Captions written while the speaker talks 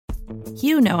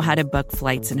You know how to book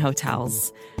flights and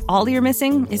hotels. All you're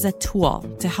missing is a tool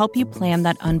to help you plan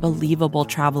that unbelievable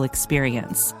travel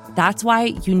experience. That's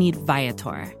why you need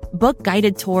Viator. Book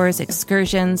guided tours,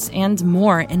 excursions, and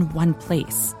more in one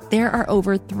place. There are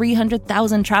over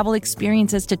 300,000 travel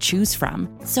experiences to choose from,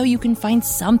 so you can find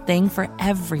something for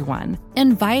everyone.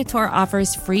 And Viator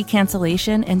offers free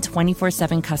cancellation and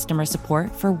 24/7 customer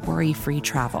support for worry-free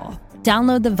travel.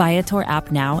 Download the Viator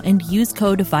app now and use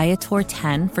code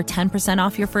Viator10 for 10%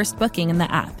 off your first booking in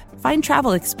the app. Find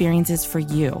travel experiences for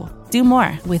you. Do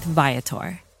more with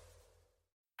Viator.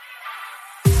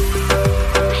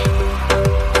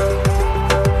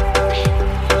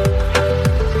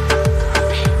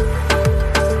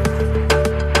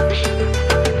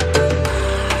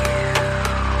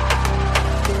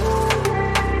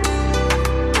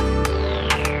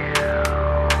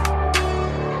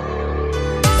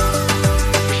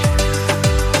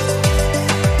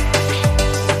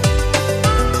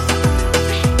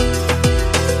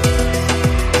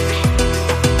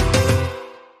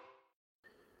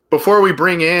 Before we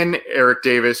bring in Eric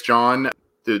Davis, John,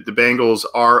 the Bengals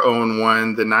are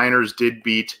 0-1. The Niners did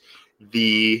beat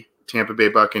the Tampa Bay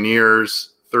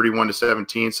Buccaneers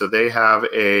 31-17, so they're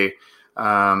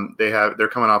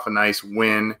coming off a nice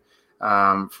win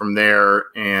from there,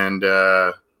 and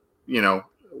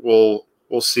we'll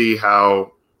see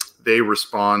how they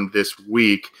respond this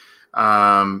week.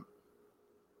 John,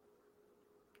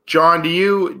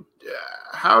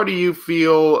 how do you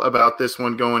feel about this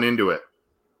one going into it?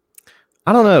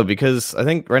 I don't know, because I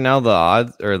think right now the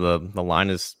odds or the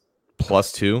line is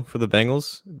 +2 for the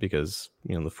Bengals, because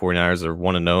the 49ers are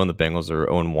 1-0 and the Bengals are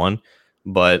 0-1.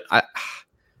 But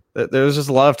there was just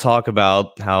a lot of talk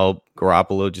about how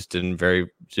Garoppolo just didn't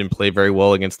play very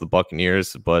well against the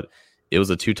Buccaneers, but it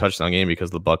was a 2-touchdown game because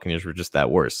the Buccaneers were just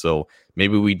that worse. So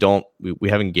maybe we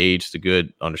haven't gauged a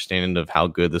good understanding of how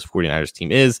good this 49ers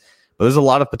team is, but there's a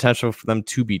lot of potential for them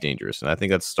to be dangerous. And I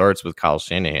think that starts with Kyle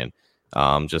Shanahan.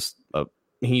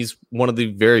 He's one of the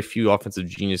very few offensive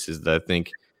geniuses that I think,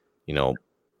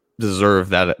 deserve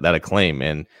that acclaim.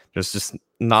 And there's just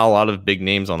not a lot of big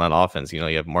names on that offense. You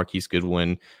have Marquise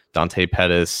Goodwin, Dante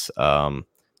Pettis. They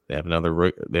have another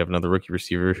rookie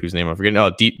receiver whose name I'm forgetting.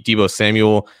 Deebo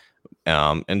Samuel,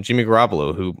 and Jimmy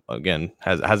Garoppolo, who again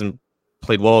hasn't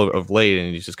played well of late,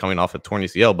 and he's just coming off a torn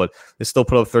ACL, but they still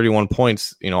put up 31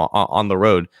 points, on the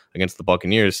road against the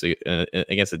Buccaneers,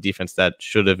 against a defense that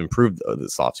should have improved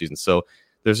this offseason. So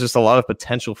there's just a lot of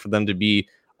potential for them to be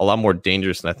a lot more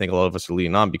dangerous than I think a lot of us are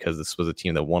leading on, because this was a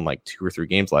team that won like 2 or 3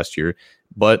 games last year.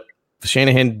 But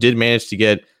Shanahan did manage to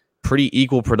get pretty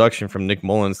equal production from Nick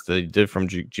Mullins that he did from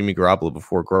Jimmy Garoppolo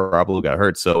before Garoppolo got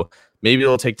hurt. So maybe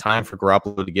it'll take time for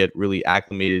Garoppolo to get really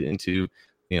acclimated into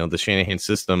the Shanahan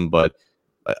system, but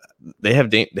they have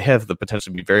the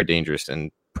potential to be very dangerous,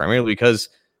 and primarily because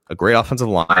a great offensive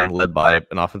line led by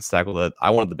an offensive tackle that I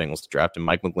wanted the Bengals to draft, and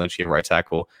Mike McGlinchey at right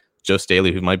tackle, Joe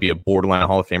Staley, who might be a borderline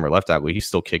Hall of Famer left tackle. He's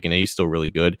still kicking it. He's still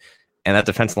really good, and that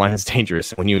defensive line is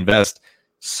dangerous. When you invest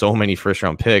so many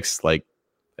first-round picks, like,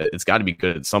 it's got to be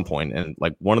good at some point. And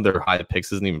like, one of their high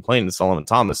picks isn't even playing, Solomon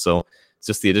Thomas. So it's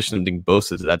just the addition of Nick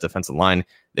Bosa to that defensive line.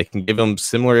 They can give them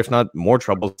similar, if not more,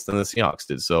 troubles than the Seahawks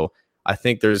did. So I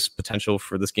think there's potential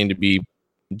for this game to be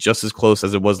just as close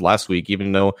as it was last week,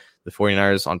 even though the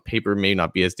 49ers on paper may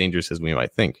not be as dangerous as we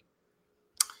might think.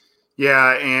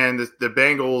 Yeah, and the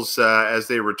Bengals, as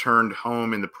they returned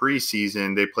home in the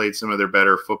preseason, they played some of their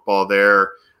better football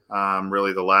there,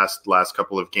 really the last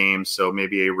couple of games. So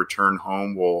maybe a return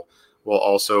home will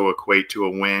also equate to a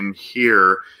win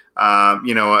here.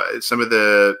 Some of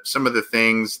the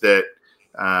things that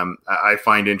I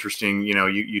find interesting.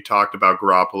 You talked about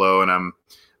Garoppolo, and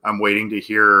I'm waiting to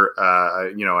hear.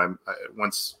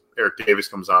 Once Eric Davis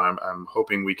comes on, I'm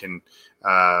hoping we can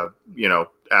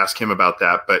ask him about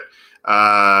that. But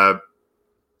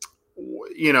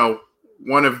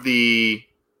one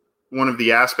of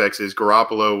the aspects is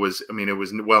Garoppolo was, it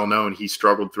was well known he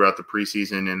struggled throughout the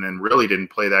preseason and then really didn't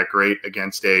play that great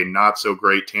against a not so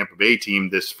great Tampa Bay team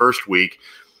this first week.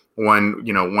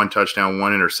 One touchdown,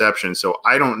 1 interception. So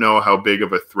I don't know how big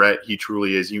of a threat he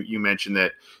truly is. You mentioned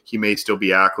that he may still be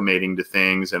acclimating to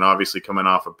things, and obviously coming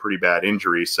off a pretty bad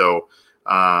injury. So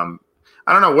I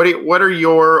don't know. What are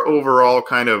your overall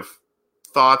kind of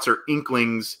thoughts or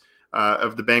inklings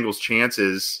of the Bengals'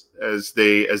 chances as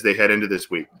they head into this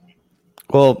week?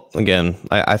 Well, again,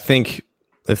 I think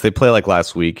if they play like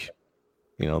last week,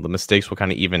 the mistakes will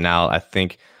kind of even out. I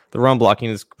think the run blocking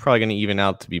is probably going to even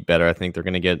out to be better. I think they're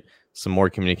going to get some more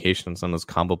communication on some of those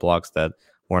combo blocks that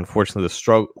or unfortunately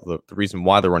the reason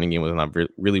why the running game was not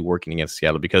really working against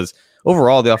Seattle, because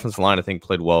overall the offensive line I think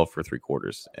played well for 3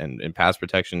 quarters, and in pass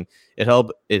protection it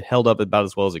held up about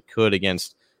as well as it could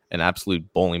against an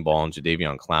absolute bowling ball in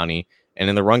Jadeveon Clowney. And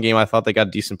in the run game, I thought they got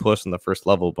a decent push on the first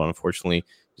level, but unfortunately,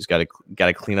 just got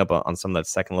to clean up on some of that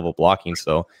second level blocking.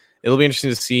 So it'll be interesting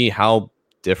to see how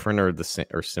different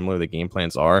or similar the game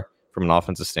plans are from an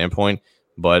offensive standpoint.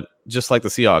 But just like the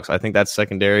Seahawks, I think that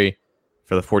secondary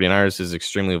for the 49ers is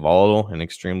extremely volatile and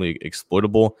extremely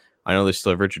exploitable. I know they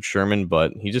still have Richard Sherman,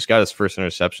 but he just got his first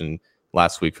interception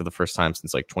last week for the first time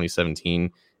since like 2017.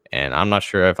 And I'm not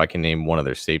sure if I can name one of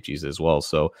their safeties as well.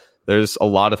 So there's a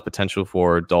lot of potential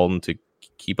for Dalton to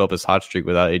keep up his hot streak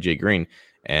without AJ Green.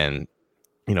 And,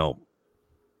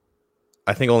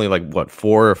 I think only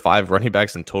 4 or 5 running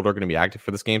backs in total are going to be active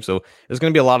for this game. So there's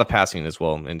going to be a lot of passing as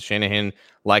well. And Shanahan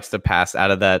likes to pass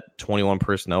out of that 21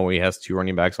 personnel where he has 2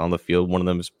 running backs on the field. One of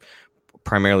them is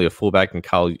primarily a fullback and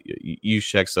Kyle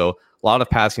Juszczyk. So a lot of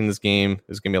passing in this game.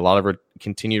 There's going to be a lot of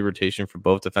continued rotation for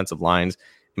both defensive lines.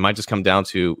 It might just come down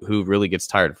to who really gets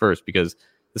tired first, because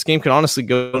this game could honestly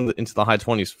go into the high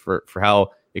 20s for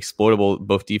how exploitable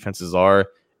both defenses are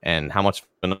and how much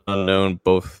of an unknown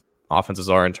both offenses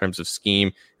are in terms of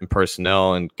scheme and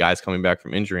personnel and guys coming back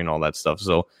from injury and all that stuff.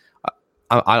 So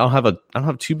I don't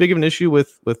have too big of an issue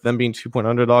with them being 2-point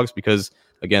underdogs, because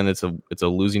again, it's a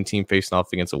losing team facing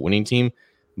off against a winning team.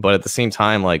 But at the same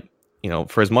time,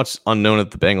 for as much unknown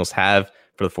that the Bengals have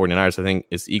for the 49ers, I think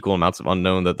it's equal amounts of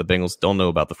unknown that the Bengals don't know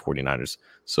about the 49ers.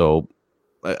 So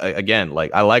again,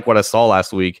 I like what I saw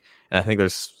last week, and I think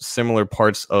there's similar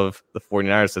parts of the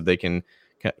 49ers that they can,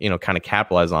 kind of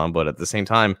capitalize on. But at the same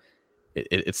time,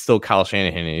 it's still Kyle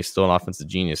Shanahan, and he's still an offensive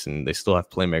genius, and they still have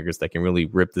playmakers that can really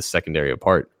rip this secondary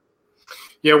apart.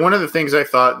 Yeah, one of the things I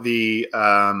thought the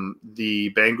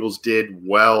Bengals did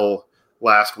well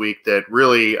last week that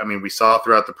really, we saw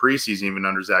throughout the preseason, even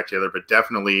under Zach Taylor, but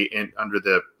definitely under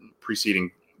the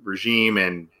preceding regime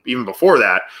and even before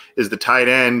that, is the tight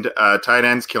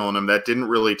ends killing them. That didn't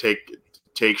really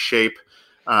take shape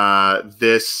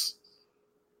this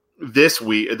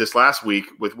last week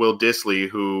with Will Dissly,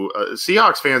 who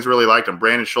Seahawks fans really liked him.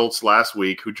 Brandon Schultz last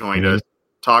week, who joined us,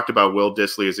 talked about Will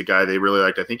Dissly as a guy they really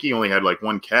liked. I think he only had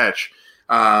 1 catch.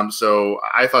 So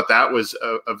I thought that was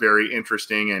a very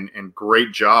interesting and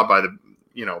great job by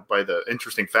the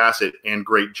interesting facet, and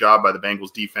great job by the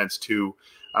Bengals defense to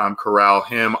corral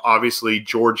him. Obviously,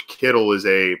 George Kittle is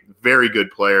a very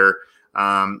good player.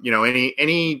 Are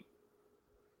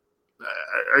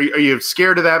you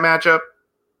scared of that matchup?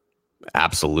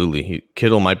 Absolutely.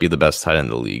 Kittle might be the best tight end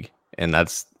in the league. And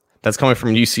that's coming from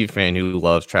a UC fan who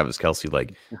loves Travis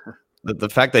Kelce. The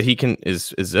fact that he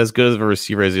is as good of a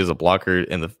receiver as he is a blocker,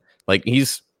 and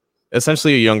he's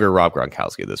essentially a younger Rob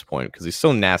Gronkowski at this point, because he's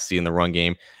so nasty in the run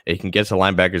game. He can get to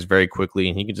linebackers very quickly,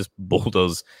 and he can just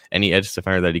bulldoze any edge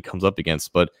defender that he comes up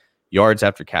against. But yards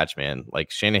after catch, man,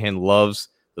 Shanahan loves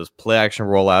those play action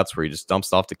rollouts where he just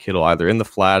dumps off to Kittle either in the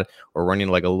flat or running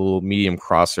a little medium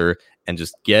crosser, and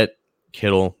just get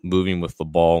Kittle moving with the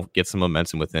ball, get some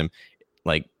momentum with him.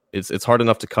 It's hard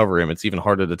enough to cover him. It's even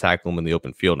harder to tackle him in the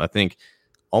open field. And I think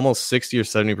almost 60 or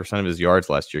 70% of his yards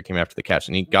last year came after the catch,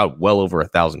 and he got well over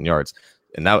 1,000 yards.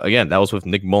 And that was with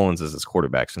Nick Mullins as his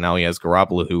quarterback. So now he has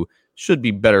Garoppolo, who should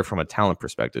be better from a talent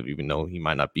perspective, even though he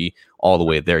might not be all the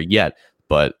way there yet.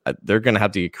 But they're going to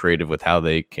have to get creative with how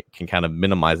they can kind of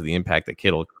minimize the impact that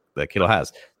Kittle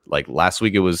has. Last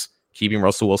week, it was keeping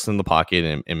Russell Wilson in the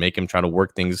pocket and make him try to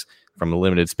work things from a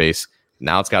limited space.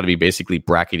 Now it's got to be basically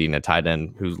bracketing a tight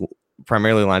end who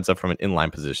primarily lines up from an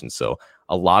inline position. So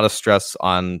a lot of stress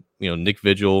on Nick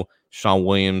Vigil, Sean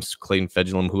Williams, Clayton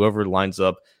Fedulum, whoever lines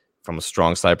up from a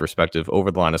strong side perspective over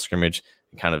the line of scrimmage,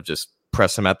 and kind of just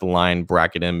press him at the line,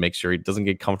 bracket him, make sure he doesn't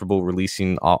get comfortable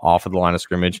releasing off of the line of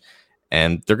scrimmage.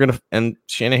 And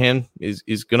Shanahan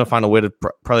is gonna find a way to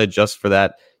probably adjust for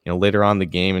that, later on in the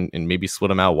game, and maybe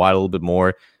split him out wide a little bit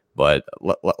more. But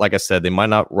like I said, they might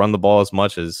not run the ball as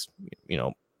much as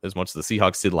the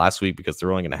Seahawks did last week, because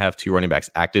they're only going to have 2 running backs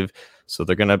active. So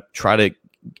they're going to try to,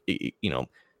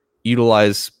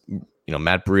 utilize,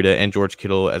 Matt Breida and George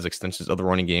Kittle as extensions of the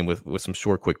running game with some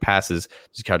short, quick passes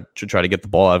to try to get the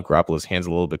ball out of Garoppolo's hands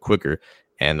a little bit quicker.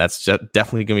 And that's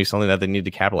definitely going to be something that they need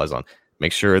to capitalize on.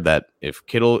 Make sure that if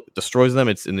Kittle destroys them,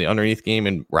 it's in the underneath game,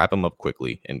 and wrap him up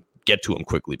quickly and get to him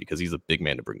quickly, because he's a big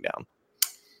man to bring down.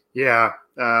 Yeah.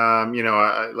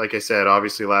 Like I said,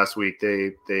 obviously last week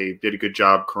they did a good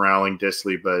job corralling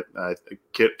Dissly, but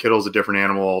Kittle's a different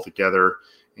animal altogether.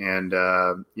 And,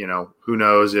 who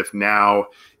knows if now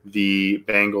the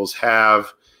Bengals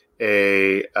have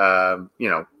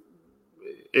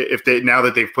if they, now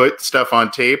that they've put stuff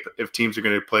on tape, if teams are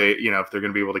going to play, if they're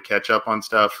going to be able to catch up on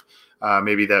stuff,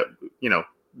 maybe that,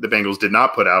 the Bengals did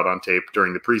not put out on tape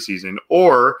during the preseason,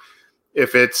 or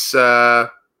if it's,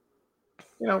 if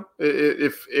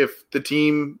the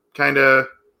team kind of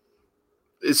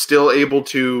is still able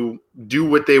to do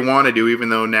what they want to do, even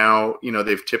though now,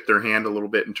 they've tipped their hand a little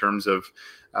bit in terms of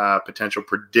potential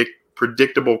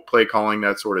predictable play calling,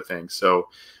 that sort of thing. So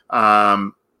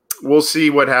we'll see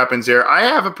what happens there. I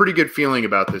have a pretty good feeling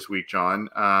about this week, John.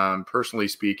 Personally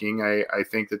speaking, I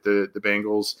think that the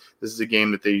Bengals, this is a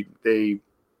game that they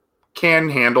can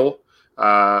handle,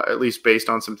 at least based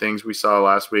on some things we saw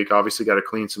last week. Obviously got to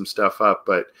clean some stuff up,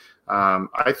 but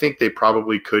I think they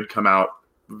probably could come out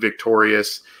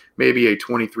victorious, maybe a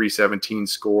 23-17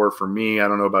 score for me. I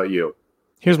don't know about you.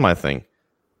 Here's my thing.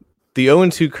 The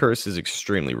 0-2 curse is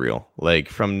extremely real. Like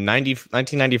from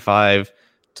 1995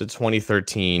 to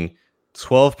 2013,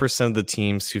 12% of the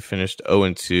teams who finished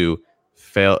 0-2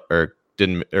 failed or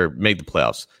didn't or made the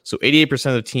playoffs. So 88%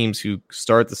 of the teams who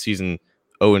start the season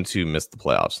 0-2 missed the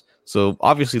playoffs. So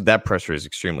obviously that pressure is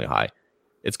extremely high.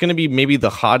 It's going to be maybe the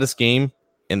hottest game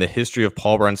in the history of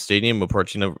Paul Brown Stadium,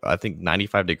 approaching, I think,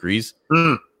 95 degrees.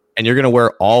 And you're going to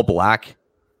wear all black.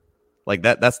 Like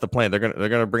that's the plan. They're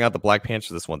gonna bring out the black pants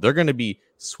for this one. They're going to be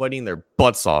sweating their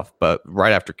butts off, but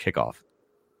right after kickoff.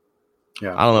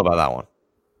 Yeah, I don't know about that one.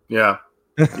 Yeah,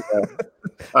 it's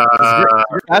a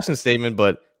great fashion statement,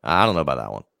 but I don't know about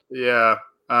that one. Yeah,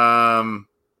 I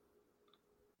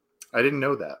didn't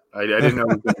know that. I didn't know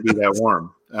it was going to be that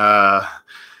warm.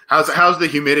 How's the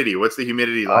humidity? What's the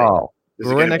humidity like? Oh,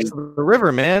 we're right next to the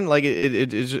river, man. Like it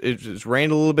just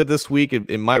rained a little bit this week.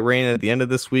 It might rain at the end of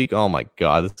this week. Oh my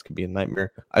God, this could be a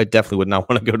nightmare. I definitely would not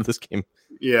want to go to this game.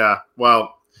 Yeah,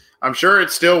 well, I'm sure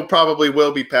it still probably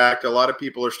will be packed. A lot of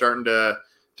people are starting to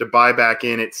buy back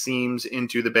in, it seems,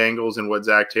 into the Bengals and what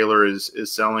Zach Taylor is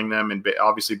selling them, and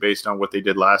obviously based on what they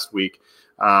did last week.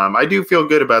 I do feel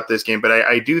good about this game, but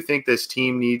I do think this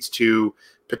team needs to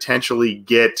potentially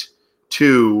get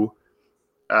to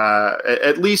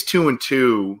at least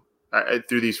 2-2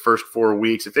 through these first 4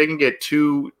 weeks. If they can get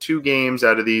two games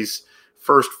out of these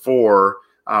first four,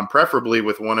 preferably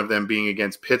with one of them being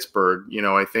against Pittsburgh,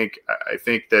 I think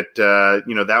that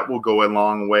that will go a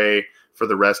long way for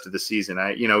the rest of the season.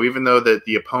 Even though that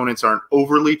the opponents aren't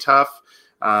overly tough,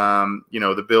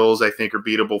 the Bills, I think, are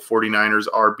beatable. 49ers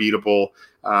are beatable.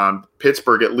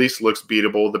 Pittsburgh at least looks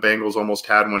beatable. The Bengals almost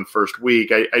had one first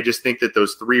week. I just think that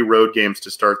those 3 road games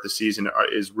to start the season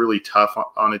is really tough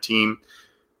on a team.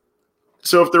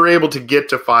 So if they're able to get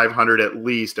to 500 at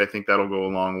least, I think that'll go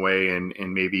a long way and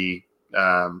maybe,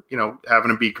 having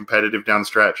them be competitive down the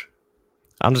stretch.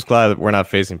 I'm just glad that we're not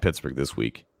facing Pittsburgh this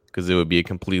week, because it would be a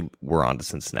complete we're on to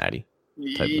Cincinnati.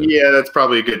 Yeah, that's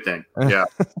probably a good thing. Yeah,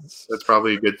 that's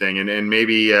probably a good thing. And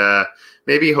maybe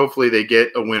hopefully they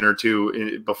get a win or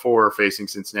two before facing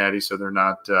Cincinnati, so they're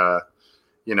not, they're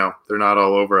not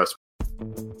all over us.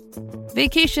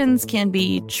 Vacations can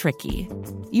be tricky.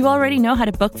 You already know how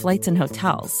to book flights and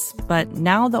hotels, but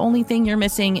now the only thing you're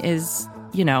missing is,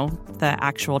 the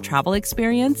actual travel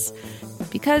experience.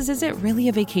 Because is it really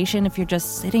a vacation if you're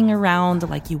just sitting around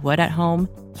like you would at home?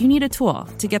 You need a tool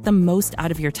to get the most out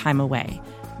of your time away.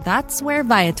 That's where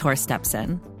Viator steps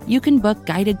in. You can book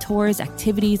guided tours,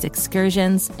 activities,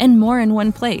 excursions, and more in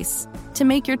one place to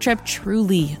make your trip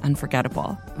truly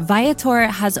unforgettable. Viator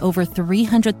has over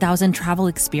 300,000 travel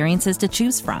experiences to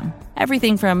choose from.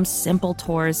 Everything from simple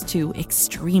tours to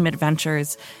extreme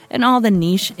adventures and all the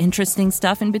niche, interesting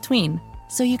stuff in between.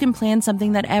 So you can plan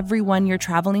something that everyone you're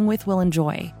traveling with will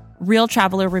enjoy. Real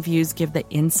traveler reviews give the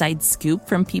inside scoop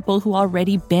from people who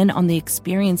already been on the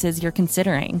experiences you're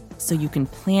considering, so you can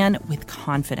plan with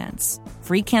confidence.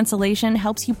 Free cancellation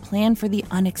helps you plan for the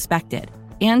unexpected.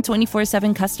 And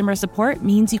 24/7 customer support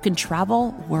means you can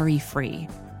travel worry-free.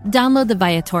 Download the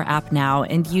Viator app now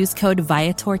and use code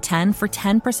Viator10 for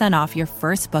 10% off your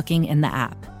first booking in the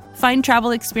app. Find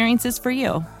travel experiences for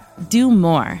you. Do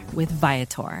more with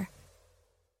Viator.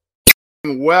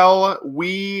 Well,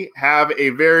 we have a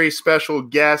very special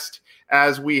guest,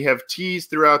 as we have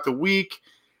teased throughout the week.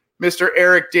 Mr.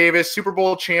 Eric Davis, Super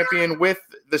Bowl champion with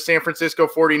the San Francisco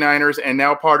 49ers, and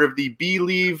now part of the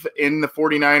Believe in the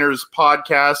 49ers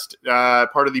podcast,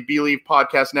 part of the Believe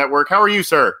podcast network. How are you,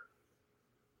 sir?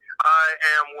 I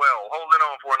am well, holding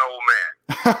on for an old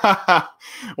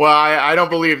man. Well, I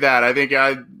don't believe that. I think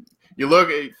you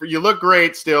look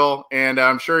great still, and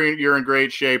I'm sure you're in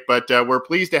great shape. But we're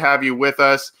pleased to have you with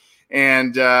us,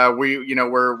 and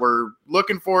we're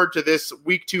looking forward to this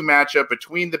Week 2 matchup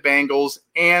between the Bengals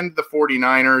and the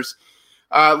 49ers.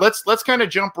 Let's kind of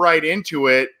jump right into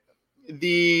it.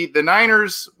 the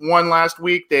Niners won last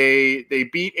week. They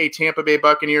beat a Tampa Bay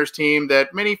Buccaneers team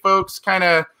that many folks kind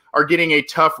of are getting a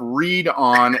tough read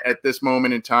on at this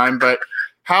moment in time. But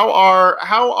how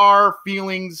are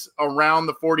feelings around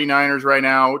the 49ers right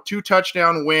now?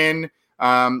 2-touchdown win,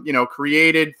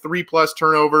 created 3+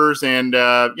 turnovers and,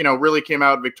 really came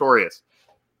out victorious.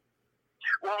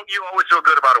 Well, you always feel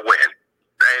good about a win.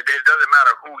 It doesn't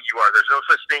matter who you are. There's no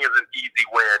such thing as an easy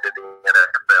win in the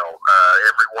NFL.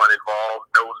 Everyone involved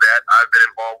knows that. I've been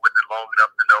involved with it long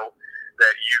enough to know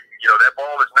that that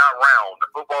ball is not round. The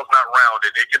football's not round,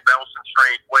 and it can bounce in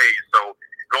strange ways. So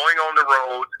going on the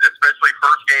road, especially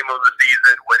first game of the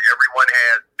season, when everyone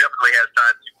definitely has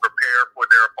time to prepare for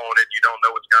their opponent, you don't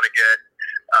know what's going to get.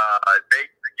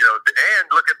 And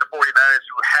look at the 49ers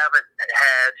who haven't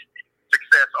had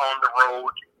success on the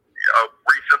road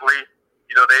recently.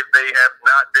 They have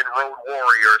not been road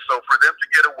warriors. So for them to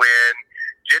get a win,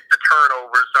 get the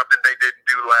turnovers, something they didn't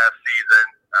do last season,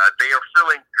 they are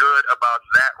feeling good about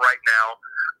that right now.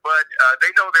 But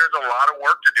they know there's a lot of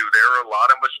work to do. There are a lot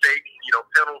of mistakes,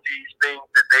 penalties, things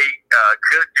that they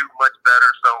could do much better.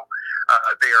 So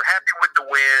they are happy with the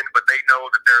win, but they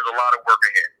know that there's a lot of work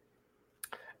ahead.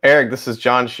 Eric, this is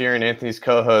John Sheeran, Anthony's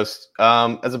co-host.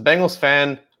 As a Bengals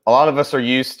fan, a lot of us are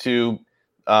used to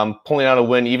pulling out a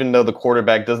win, even though the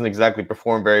quarterback doesn't exactly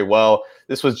perform very well.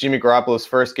 This was Jimmy Garoppolo's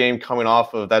first game coming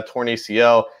off of that torn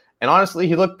ACL, and honestly,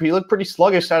 he looked pretty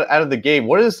sluggish out of the game.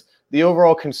 What is the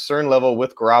overall concern level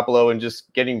with Garoppolo and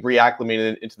just getting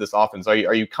reacclimated into this offense? Are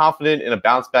you confident in a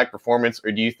bounce back performance,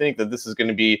 or do you think that this is going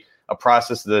to be a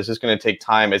process that's just going to take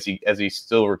time as he's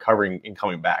still recovering and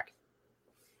coming back?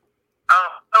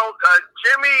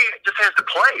 Jimmy just has to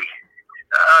play.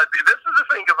 This is the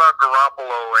thing about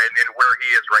Garoppolo and where he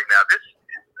is right now.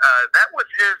 That was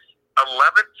his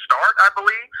 11th start, I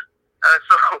believe.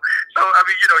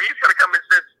 He's going to come in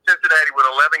Cincinnati with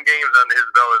 11 games under his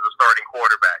belt as a starting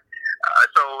quarterback.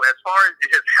 So as far as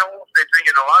his health,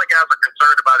 a lot of guys are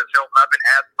concerned about his health. And I've been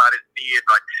asked about his knee and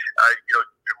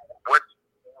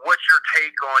what's your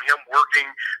take on him working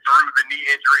through the knee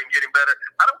injury and getting better?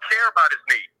 I don't care about his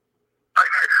knee.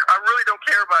 I really don't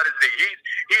care about his knee.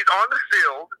 He's on the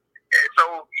field,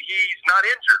 so he's not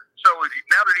injured. So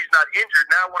now that he's not injured,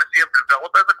 now I want to see him develop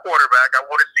as a quarterback. I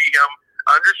want to see him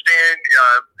understand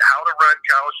how to run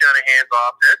Kyle Shanahan's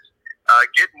offense,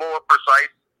 get more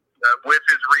precise with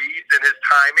his reads and his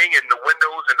timing and the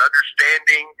windows and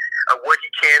understanding what he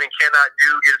can and cannot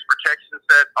do, get his protection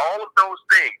set, all of those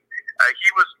things.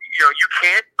 You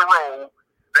can't throw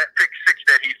that pick six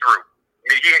that he threw.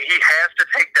 He has to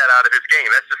take that out of his game.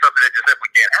 That's just something that just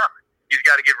simply can't happen. He's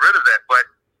got to get rid of that. But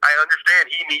I understand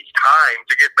he needs time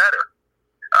to get better.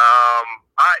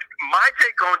 My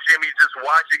take on Jimmy, just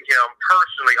watching him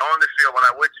personally on the field when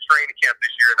I went to training camp this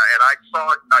year, and I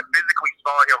physically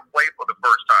saw him play for the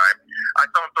first time. I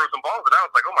saw him throw some balls, and I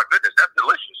was like, oh my goodness, that's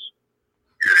delicious.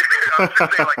 I was just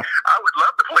saying, I would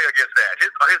love to play against that.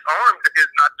 His arm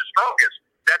is not the strongest.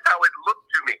 That's how it looked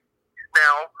to me.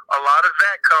 Now, a lot of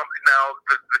that comes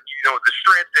the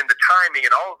strength and the timing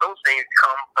and all of those things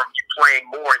come from you playing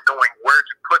more and knowing where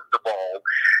to put the ball.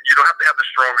 You don't have to have the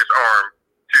strongest arm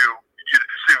to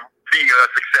be a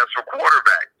successful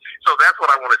quarterback. So that's what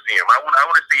I want to see him. I want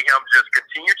to see him just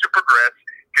continue to progress,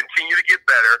 continue to get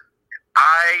better.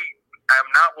 I am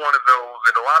not one of those,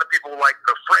 and a lot of people like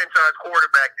the franchise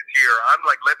quarterback is here. I'm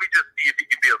like, let me just see if he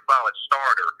can be a solid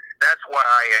starter. That's why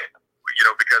I am,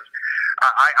 because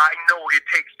I know it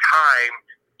takes time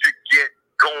to get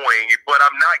going, but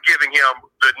I'm not giving him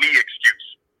the knee excuse.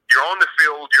 You're on the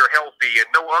field, you're healthy, and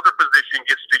no other position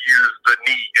gets to use the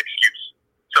knee excuse.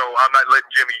 So I'm not letting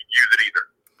Jimmy use it either.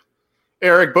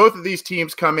 Eric, both of these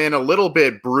teams come in a little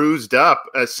bit bruised up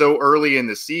so early in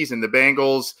the season. The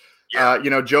Bengals,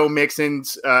 Joe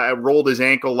Mixon's rolled his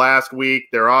ankle last week.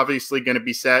 They're obviously going to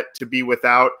be set to be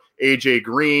without A.J.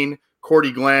 Green.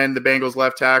 Cordy Glenn, the Bengals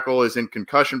left tackle, is in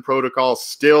concussion protocol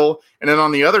still. And then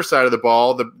on the other side of the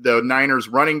ball, the Niners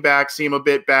running back seem a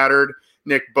bit battered.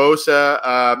 Nick Bosa,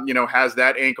 has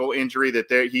that ankle injury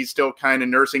that he's still kind of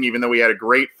nursing, even though he had a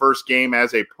great first game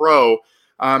as a pro.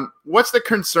 What's the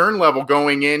concern level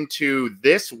going into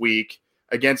this week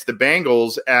against the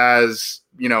Bengals as,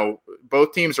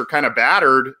 both teams are kind of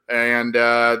battered and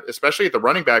especially at the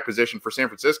running back position for San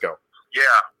Francisco?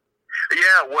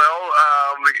 Yeah, well,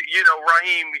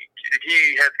 Raheem,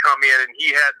 he had come in and he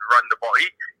had run the ball.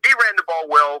 He ran the ball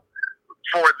well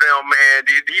for them, and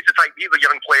he's a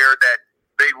young player that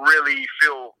they really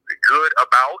feel good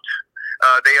about.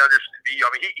 They understand.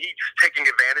 He's taking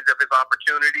advantage of his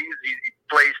opportunities. He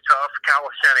plays tough. Kyle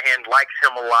Shanahan likes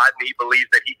him a lot, and he believes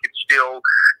that he can still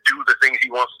do the things he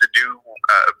wants to do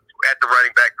at the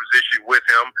running back position with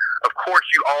him. Of course,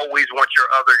 you always want your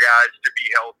other guys to be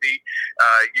healthy.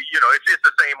 It's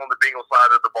the same on the Bengals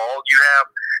side of the ball.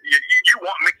 You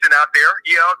want Mixon out there.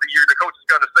 The coach is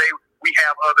going to say we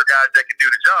have other guys that can do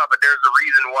the job, but there's a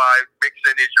reason why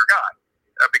Mixon is your guy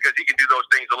because he can do those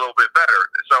things a little bit better.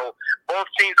 So both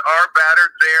teams are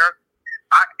battered there,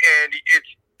 and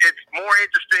it's more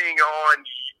interesting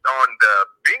on the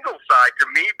Bengals side to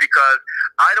me because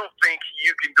I don't think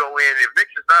you can go in. If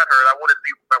Mixon's not hurt, I want to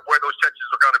see where those touches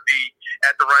are going to be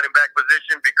at the running back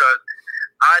position because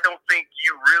I don't think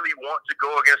you really want to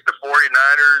go against the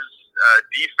 49ers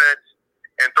defense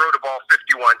and throw the ball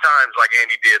 51 times like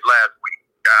Andy did last week.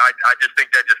 I just think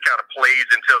that just kind of plays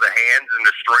into the hands and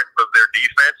the strength of their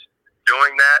defense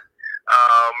doing that.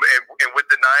 And with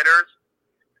the Niners,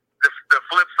 the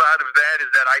flip side of that is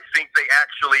that I think they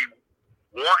actually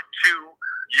want to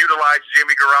utilize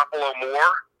Jimmy Garoppolo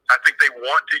more. I think they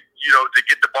want to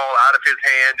get the ball out of his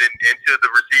hand and into the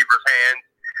receiver's hands.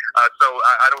 So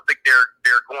I don't think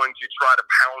they're going to try to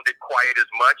pound it quite as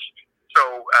much.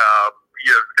 So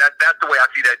that's the way I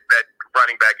see that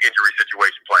running back injury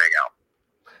situation playing out.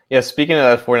 Yeah, speaking of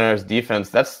that 49ers defense,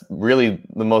 that's really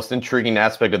the most intriguing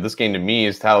aspect of this game to me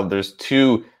is how there's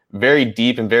two very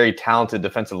deep and very talented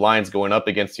defensive lines going up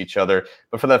against each other.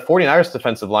 But for that 49ers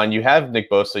defensive line, you have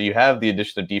Nick Bosa, you have the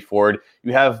addition of Dee Ford,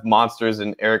 you have monsters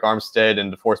in Eric Armstead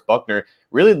and DeForest Buckner.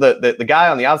 Really, the guy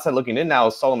on the outside looking in now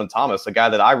is Solomon Thomas, a guy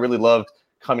that I really loved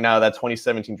coming out of that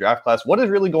 2017 draft class. What is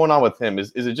really going on with him?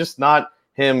 Is it just not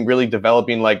him really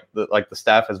developing like the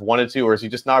staff has wanted to, or is he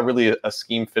just not really a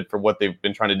scheme fit for what they've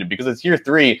been trying to do? Because it's year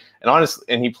 3, and honestly,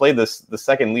 and he played the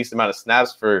second least amount of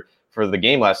snaps for the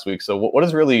game last week. So what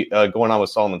is really going on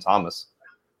with Solomon Thomas?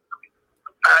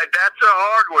 That's a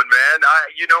hard one, man.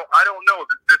 I don't know.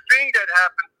 The thing that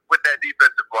happens with that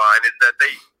defensive line is that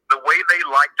the way they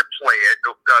like to play it,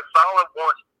 Solomon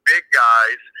wants big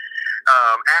guys,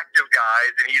 active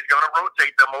guys, and he's going to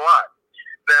rotate them a lot.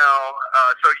 Now,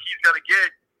 so he's going to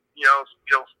get,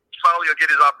 Solly will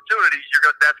get his opportunities.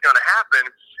 That's going to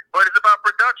happen, but it's about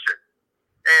production.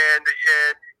 And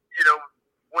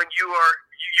when you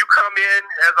come in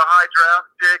as a high draft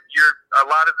pick, a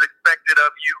lot is expected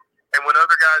of you. And when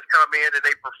other guys come in and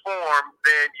they perform,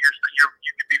 then you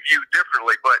can be viewed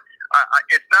differently. But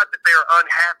it's not that they're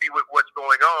unhappy with what's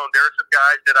going on. There are some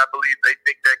guys that I believe they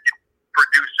think that can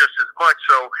produce just as much.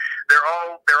 So they're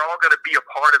all going to be a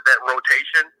part of that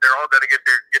rotation. They're all going to get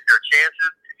their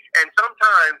chances. And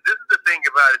sometimes this is the thing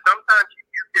about it. Sometimes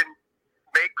you can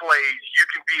make plays. You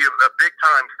can be a big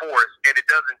time force, and it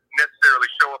doesn't necessarily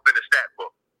show up in the stat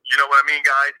book. You know what I mean,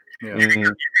 guys? Yeah. You can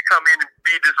come in and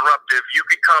be disruptive. You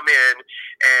can come in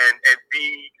and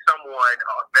be someone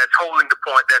that's holding the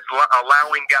point, that's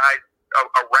allowing guys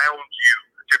around you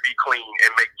to be clean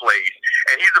and make plays.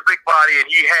 And he's a big body, and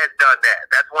he has done that.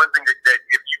 That's one thing that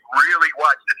if you really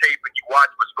watch the tape and you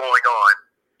watch what's going on,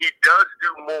 he does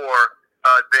do more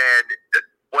than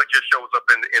what just shows up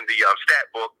in the stat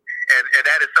book. And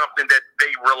that is something that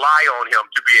they rely on him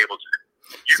to be able to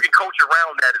do. You can coach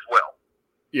around that as well.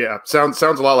 Yeah, sounds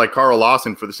a lot like Carl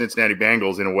Lawson for the Cincinnati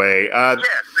Bengals in a way. Yes,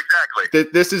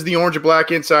 exactly. This is the Orange and Black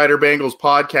Insider Bengals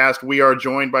podcast. We are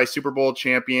joined by Super Bowl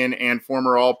champion and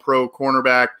former All-Pro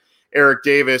cornerback Eric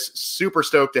Davis. Super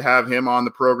stoked to have him on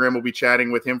the program. We'll be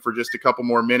chatting with him for just a couple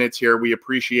more minutes here. We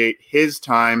appreciate his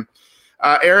time.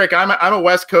 Eric, I'm a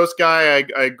West Coast guy.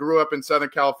 I grew up in Southern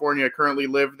California. I currently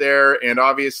live there, and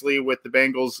obviously with the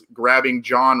Bengals grabbing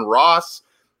John Ross,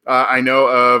 I know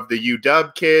of the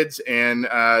UW kids and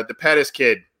the Pettis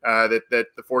kid that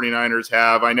the 49ers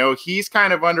have. I know he's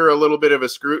kind of under a little bit of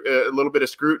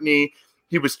scrutiny.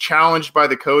 He was challenged by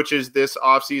the coaches this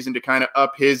offseason to kind of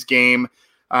up his game.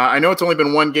 I know it's only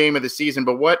been one game of the season,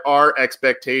 but what are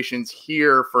expectations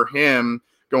here for him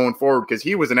going forward? Because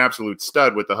he was an absolute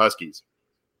stud with the Huskies.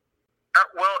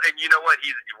 Well, and you know what?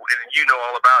 You know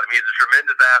all about him. He's a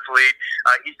tremendous athlete.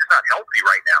 He's just not healthy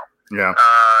right now. Yeah.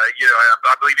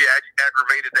 I believe he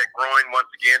aggravated that groin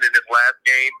once again in his last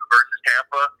game versus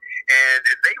Tampa. And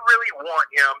they really want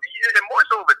him, and more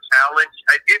so of a challenge.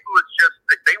 It was just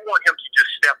that they want him to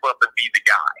just step up and be the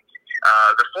guy.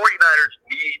 The 49ers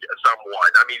need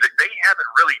someone. I mean, they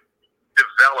haven't really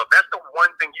developed. That's the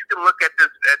one thing you can look at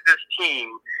this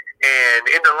team, and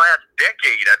in the last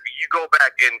decade, I mean, you go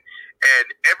back and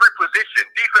every position,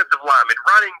 defensive lineman,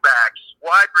 running backs,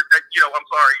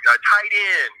 tight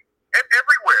end,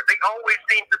 everywhere. They always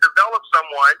seem to develop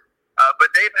someone, but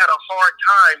they've had a hard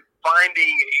time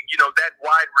finding, that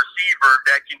wide receiver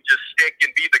that can just stick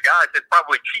and be the guy. That's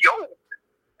probably T.O.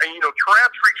 And,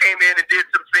 Crabtree came in and did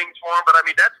some things for him, but, I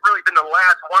mean, that's really been the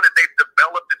last one that they've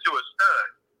developed into a stud.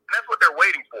 And that's what they're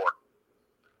waiting for.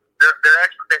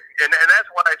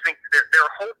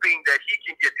 hoping that he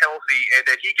can get healthy and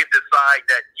that he can decide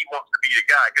that he wants to be the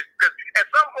guy. Because at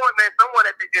some point, man, someone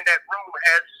in that room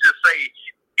has to say,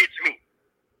 it's me.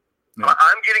 Yeah.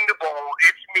 I'm getting the ball.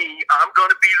 It's me. I'm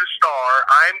going to be the star.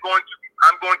 I'm going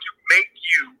to make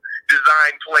you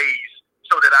design plays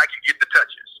so that I can get the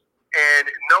touches. And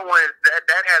no one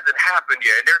that hasn't happened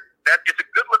yet. And it's a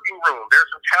good looking room. There's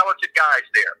some talented guys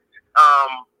there.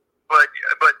 But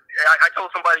I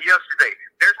told somebody yesterday,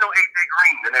 there's no AJ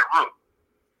Green in that room,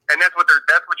 and that's what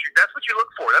you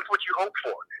look for. That's what you hope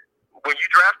for. When you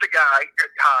draft a guy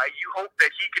high, you hope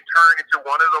that he can turn into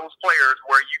one of those players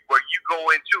where you go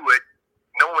into it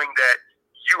knowing that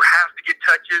you have to get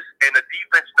touches, and the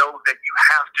defense knows that you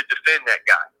have to defend that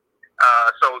guy.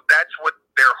 So that's what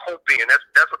they're hoping, and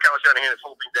that's what Kyle Shanahan is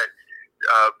hoping that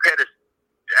Pettis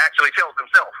actually tells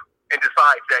himself and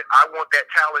decides that I want that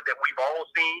talent that we've all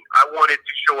seen. I want it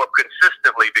to show up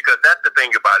consistently, because that's the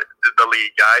thing about it, the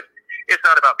league, guys. It's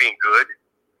not about being good.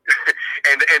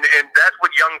 and that's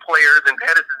what young players, and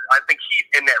Pettis is, I think he's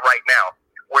in that right now,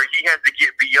 where he has to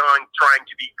get beyond trying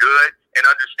to be good and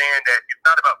understand that it's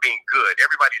not about being good.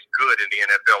 Everybody's good in the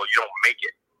NFL. You don't make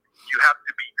it. You have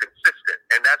to be consistent,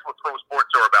 and that's what pro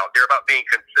sports are about. They're about being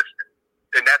consistent,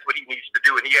 and that's what he needs to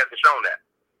do, and he hasn't shown that.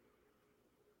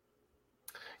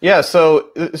 Yeah,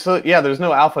 so yeah, there's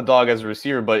no alpha dog as a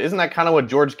receiver, but isn't that kind of what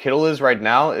George Kittle is right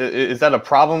now? Is that a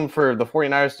problem for the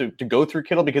 49ers to go through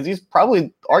Kittle? Because he's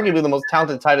probably arguably the most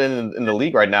talented tight end in the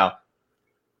league right now.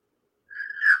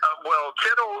 Well,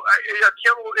 Kittle,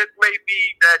 it may be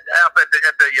that alpha at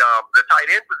the tight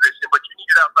end position, but you need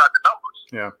it outside the numbers.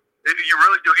 Yeah. You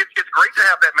really do. It's great to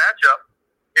have that matchup.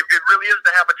 It really is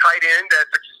to have a tight end that's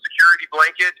a security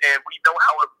blanket, and we know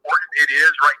how important it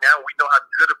is right now. We know how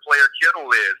good a player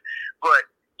Kittle is. But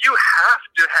you have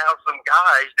to have some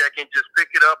guys that can just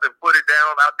pick it up and put it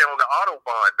down out there on the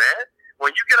Autobahn, man.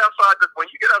 When you get outside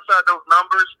those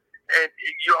numbers and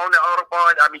you're on the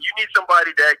Autobahn, I mean, you need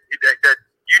somebody that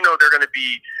you know they're going to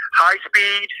be high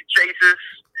speed chases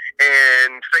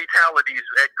and fatalities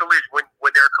at collision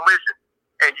when they're collision.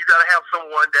 And you got to have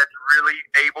someone that's really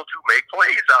able to make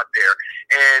plays out there.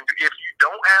 And if you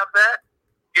don't have that,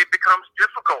 it becomes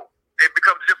difficult. It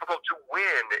becomes difficult to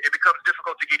win. It becomes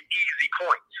difficult to get easy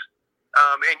points.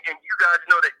 And you guys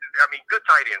know that, I mean, good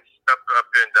tight ends up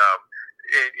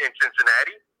in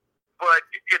Cincinnati, but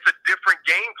it's a different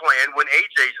game plan when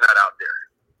AJ's not out there.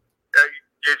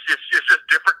 It's just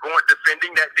different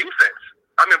defending that defense.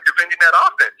 Defending that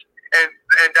offense.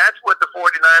 And that's what the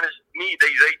 49ers need.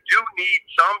 They do need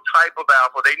some type of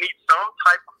alpha. They need some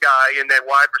type of guy in that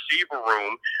wide receiver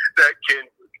room that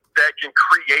can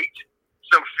create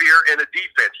some fear in a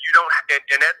defense. You don't,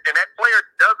 and that player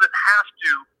doesn't have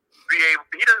to be able.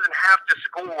 He doesn't have to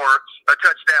score a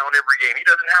touchdown every game. He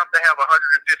doesn't have to have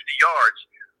 150 yards.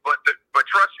 But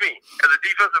trust me, as a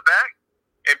defensive back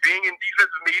and being in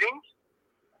defensive meetings,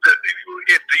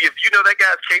 if you know that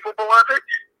guy's capable of it,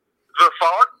 the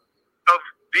thought of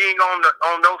being on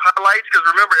those highlights, because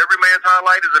remember, every man's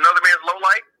highlight is another man's low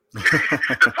light.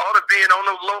 The thought of being on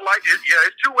those low lights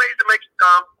it's two ways to make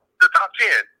the top 10.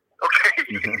 Okay,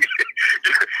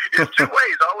 it's two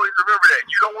ways. Always remember that.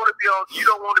 You don't want to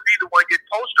be the one getting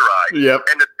posterized.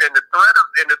 Yep. And the threat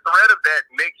of that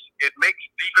makes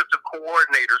defensive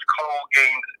coordinators call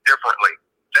games differently.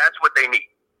 That's what they need.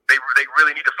 They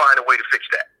really need to find a way to fix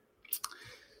that.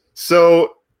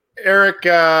 So, Eric,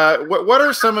 what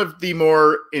are some of the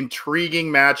more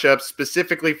intriguing matchups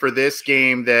specifically for this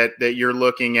game that you're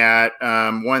looking at?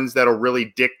 Ones that'll really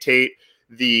dictate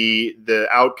the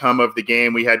outcome of the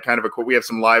game. We had we have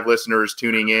some live listeners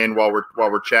tuning in while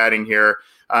we're chatting here.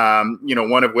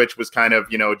 One of which was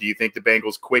do you think the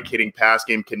Bengals' quick hitting pass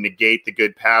game can negate the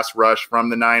good pass rush from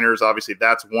the Niners? Obviously,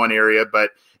 that's one area,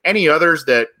 but any others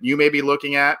that you may be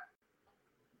looking at?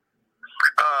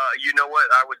 You know what?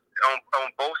 I would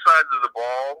on both sides of the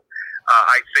ball.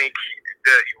 I think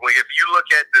that if you look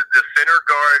at the center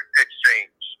guard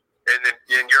exchange,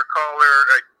 and your caller,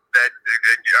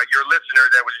 your listener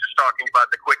that was just talking about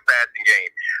the quick passing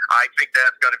game, I think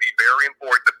that's going to be very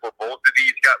important for both of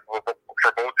these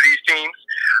teams.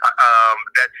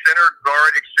 That center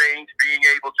guard exchange being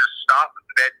able to stop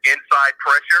that inside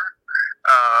pressure,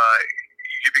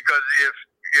 because if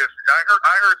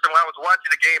I heard someone, I was watching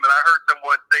the game and I heard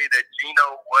someone say that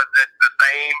Geno wasn't the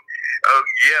same. Oh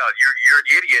yeah, you're an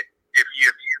idiot if you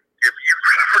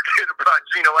forget about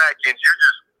Geno Atkins. You're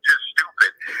just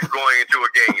stupid going into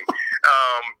a game.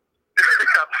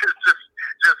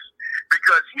 just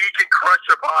because he can crush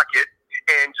a pocket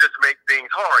and just make things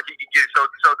hard. He can get so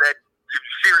that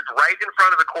series right in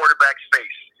front of the quarterback's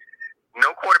face.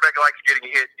 No quarterback likes getting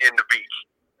hit in the beak.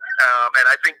 And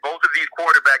I think both of these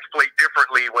quarterbacks play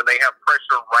differently when they have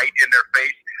pressure right in their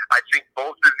face. I think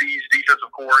both of these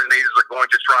defensive coordinators are going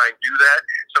to try and do that.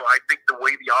 So I think the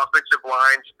way the offensive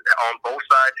lines on both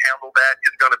sides handle that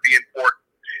is going to be important.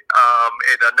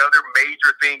 And another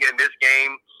major thing in this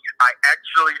game, I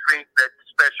actually think that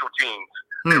special teams,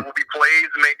 there will be plays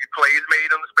made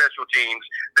on the special teams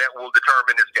that will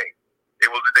determine this game. They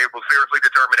will seriously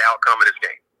determine the outcome of this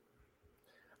game.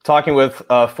 Talking with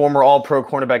former All-Pro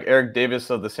cornerback Eric Davis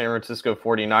of the San Francisco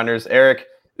 49ers. Eric,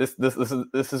 this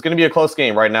is going to be a close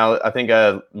game right now. I think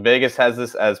Vegas has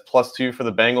this as +2 for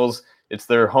the Bengals. It's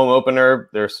their home opener.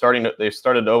 They started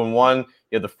 0-1.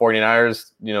 You have the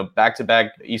 49ers,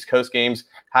 back-to-back East Coast games.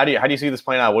 How do you see this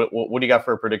playing out? What do you got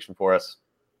for a prediction for us?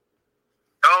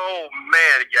 Oh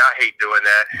man, yeah, I hate doing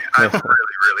that. I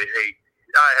really hate.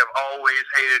 I have always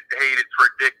hated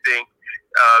predicting.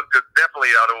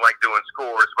 Definitely, I don't like doing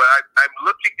scores. But I'm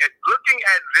looking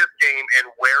at this game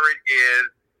and where it is.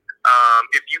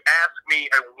 If you ask me,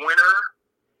 a winner.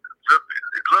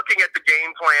 Looking at the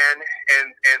game plan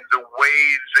and the way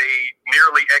they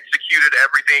nearly executed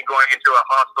everything going into a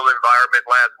hostile environment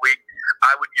last week,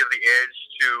 I would give the edge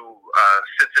to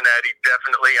Cincinnati.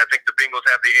 Definitely, I think the Bengals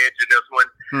have the edge in this one.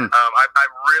 I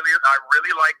really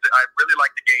like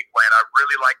the game plan. I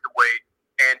really like the way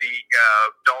Andy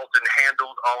Dalton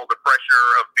handled all the pressure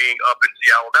of being up in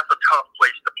Seattle. That's a tough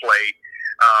place to play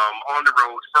on the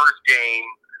road. First game.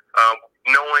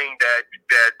 Knowing that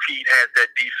Pete has that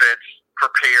defense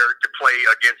prepared to play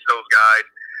against those guys,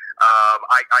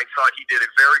 I thought he did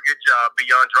a very good job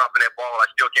beyond dropping that ball. I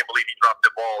still can't believe he dropped the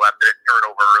ball after that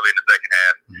turnover early in the second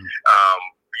half.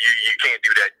 You can't do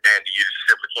that, Andy. You just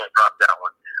simply can't drop that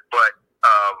one. But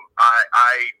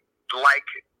I like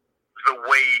the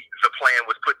way the plan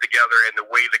was put together and the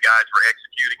way the guys were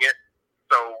executing it.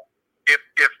 So if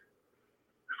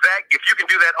you can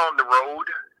do that on the road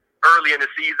early in the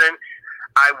season,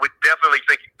 I would definitely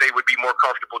think they would be more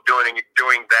comfortable doing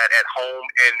that at home.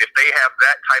 And if they have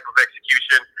that type of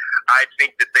execution, I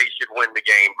think that they should win the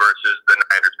game versus the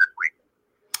Niners this week.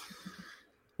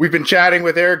 We've been chatting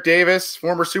with Eric Davis,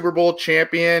 former Super Bowl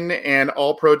champion and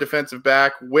all-pro defensive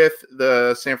back with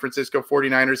the San Francisco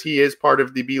 49ers. He is part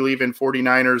of the Believe in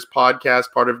 49ers podcast,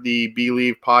 part of the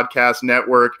Believe podcast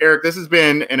network. Eric, this has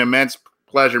been an immense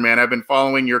pleasure, man. I've been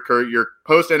following your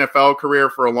post-NFL career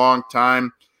for a long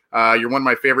time. You're one of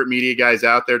my favorite media guys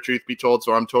out there, truth be told,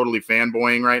 so I'm totally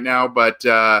fanboying right now. But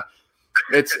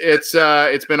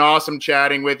it's been awesome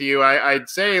chatting with you. I'd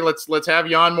say let's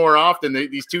have you on more often.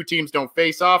 These two teams don't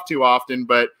face off too often,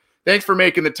 but thanks for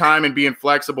making the time and being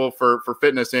flexible for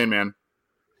fitting us in, man.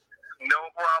 No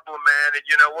problem, man. And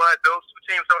you know what? Those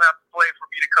two teams don't have to play for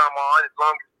me to come on as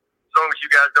long as you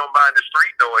guys don't mind the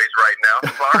street noise right now.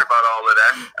 Sorry about all of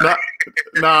that.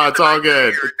 No, it's all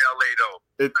good. Here in LA, though.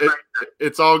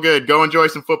 It's all good. Go enjoy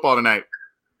some football tonight.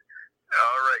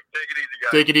 All right. Take it easy,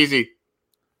 guys. Take it easy.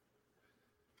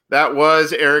 That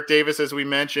was Eric Davis, as we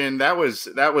mentioned. That was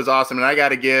awesome. And I got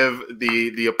to give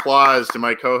the applause to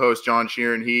my co-host, John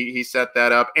Sheeran. He set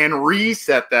that up and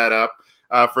reset that up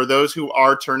for those who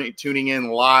are tuning in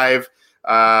live.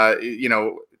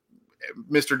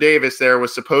 Mr. Davis there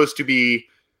was supposed to be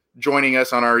joining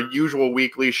us on our usual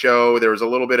weekly show. There was a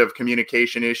little bit of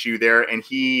communication issue there, and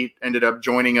he ended up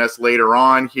joining us later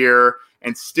on here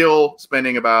and still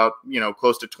spending about,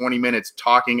 close to 20 minutes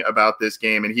talking about this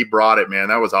game, and he brought it, man.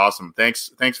 That was awesome. Thanks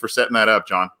for setting that up,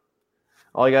 John.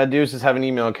 All you got to do is just have an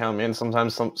email account, man.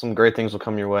 Sometimes some great things will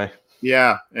come your way.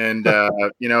 Yeah, and,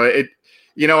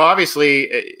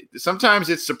 obviously, sometimes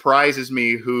it surprises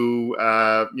me who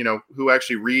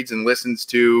actually reads and listens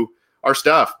to our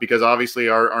stuff, because obviously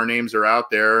our names are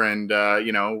out there, and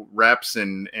reps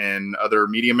and other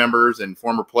media members and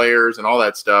former players and all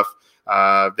that stuff.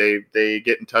 They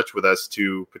get in touch with us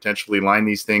to potentially line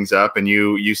these things up, and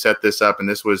you set this up, and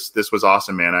this was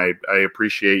awesome, man. I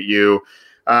appreciate you.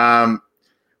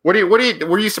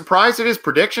 Were you surprised at his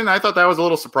prediction? I thought that was a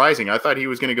little surprising. I thought he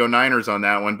was going to go Niners on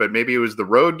that one, but maybe it was the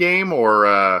road game, or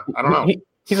I don't know.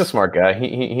 He's a smart guy.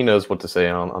 He knows what to say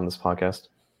on this podcast.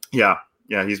 Yeah.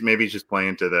 He's just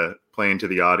playing to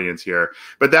the audience here.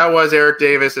 But that was Eric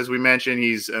Davis, as we mentioned.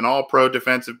 He's an all-pro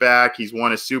defensive back. He's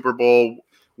won a Super Bowl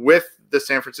with the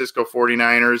San Francisco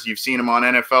 49ers. You've seen him on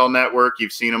NFL Network.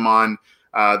 You've seen him on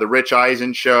the Rich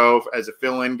Eisen show as a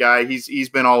fill-in guy. He's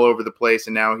been all over the place,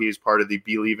 and now he's part of the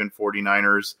Believe in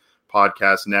 49ers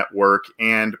podcast network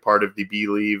and part of the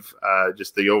Believe,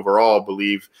 just the overall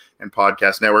Believe and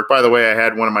podcast network. By the way, I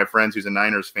had one of my friends who's a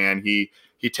Niners fan. He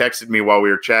texted me while we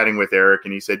were chatting with Eric,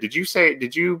 and he said, did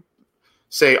you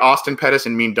say Austin Pettis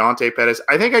and mean Dante Pettis.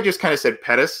 I think I just kind of said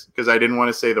Pettis because I didn't want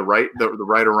to say the right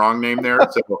or wrong name there.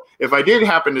 So if I did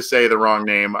happen to say the wrong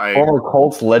name, former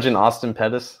Colts legend Austin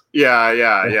Pettis.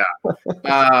 Yeah.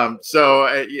 So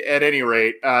at any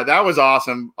rate, that was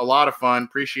awesome. A lot of fun.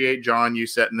 Appreciate John, you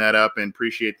setting that up, and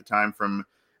appreciate the time from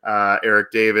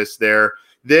Eric Davis there.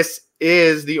 This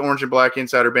is the Orange and Black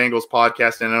Insider Bengals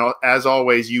podcast. And as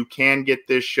always, you can get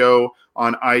this show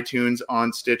on iTunes,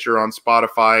 on Stitcher, on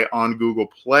Spotify, on Google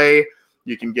Play.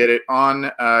 You can get it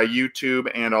on YouTube,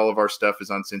 and all of our stuff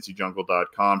is on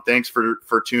cincyjungle.com. Thanks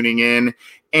for tuning in,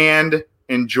 and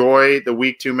enjoy the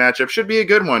week 2 matchup. Should be a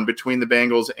good one between the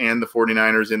Bengals and the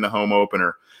 49ers in the home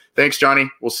opener. Thanks, Johnny.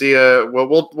 We'll see you.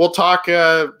 We'll talk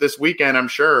this weekend, I'm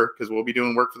sure, because we'll be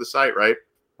doing work for the site, right?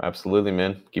 Absolutely,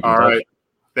 man. Keep in touch. All right.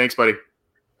 Thanks, buddy.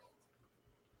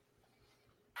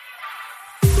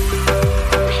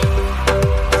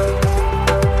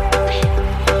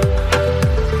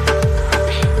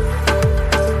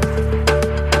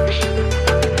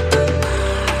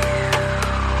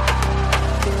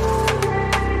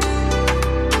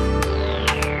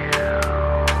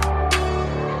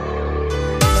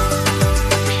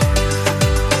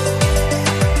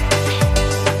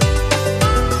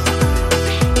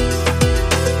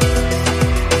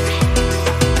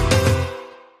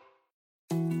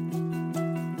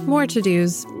 More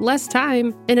to-dos, less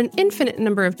time, and an infinite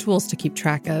number of tools to keep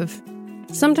track of.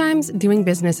 Sometimes doing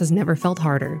business has never felt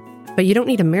harder, but you don't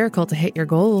need a miracle to hit your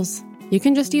goals. You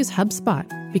can just use HubSpot,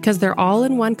 because their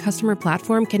all-in-one customer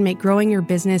platform can make growing your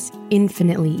business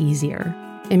infinitely easier.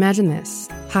 Imagine this: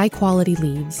 high-quality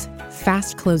leads,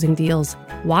 fast closing deals,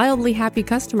 wildly happy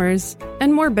customers,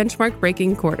 and more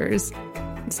benchmark-breaking quarters.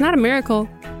 It's not a miracle,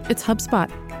 it's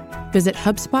HubSpot. Visit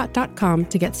HubSpot.com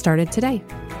to get started today.